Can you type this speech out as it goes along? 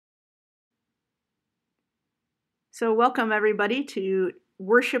So welcome everybody to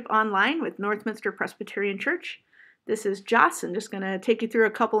Worship Online with Northminster Presbyterian Church. This is Joss. I'm just going to take you through a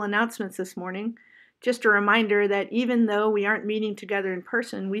couple announcements this morning. Just a reminder that even though we aren't meeting together in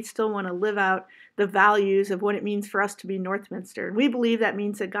person, we still want to live out the values of what it means for us to be Northminster. We believe that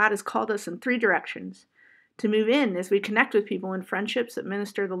means that God has called us in three directions. To move in as we connect with people in friendships that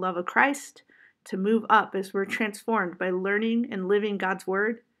minister the love of Christ, to move up as we're transformed by learning and living God's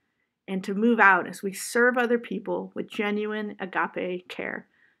Word, and to move out as we serve other people with genuine agape care.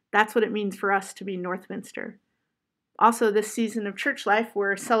 That's what it means for us to be Northminster. Also, this season of church life,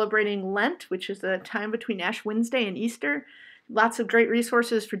 we're celebrating Lent, which is the time between Ash Wednesday and Easter. Lots of great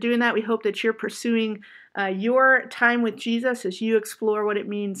resources for doing that. We hope that you're pursuing your time with Jesus as you explore what it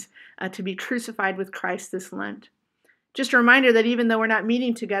means to be crucified with Christ this Lent. Just a reminder that even though we're not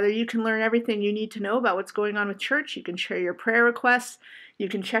meeting together, you can learn everything you need to know about what's going on with church. You can share your prayer requests. You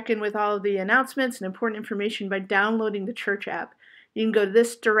can check in with all of the announcements and important information by downloading the church app. You can go to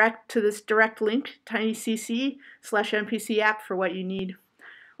this direct link, tinycc/NPC app, for what you need.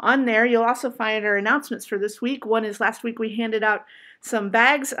 On there, you'll also find our announcements for this week. One is last week we handed out some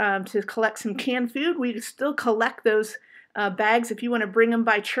bags to collect some canned food. We still collect those bags. If you want to bring them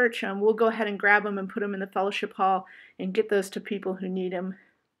by church, we'll go ahead and grab them and put them in the fellowship hall and get those to people who need them.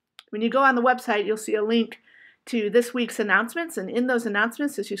 When you go on the website, you'll see a link to this week's announcements, and in those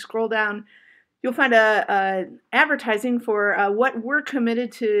announcements, as you scroll down, you'll find advertising for what we're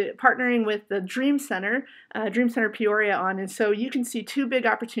committed to partnering with the Dream Center Peoria on. And so you can see two big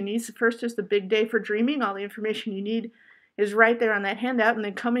opportunities. The first is the Big Day for Dreaming. All the information you need is right there on that handout. And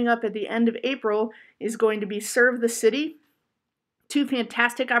then coming up at the end of April is going to be Serve the City. Two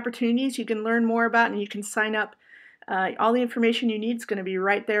fantastic opportunities you can learn more about and you can sign up. All the information you need is going to be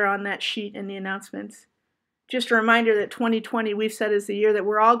right there on that sheet in the announcements. Just a reminder that 2020 we've said is the year that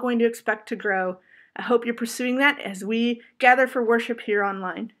we're all going to expect to grow. I hope you're pursuing that as we gather for worship here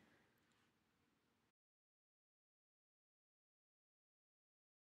online.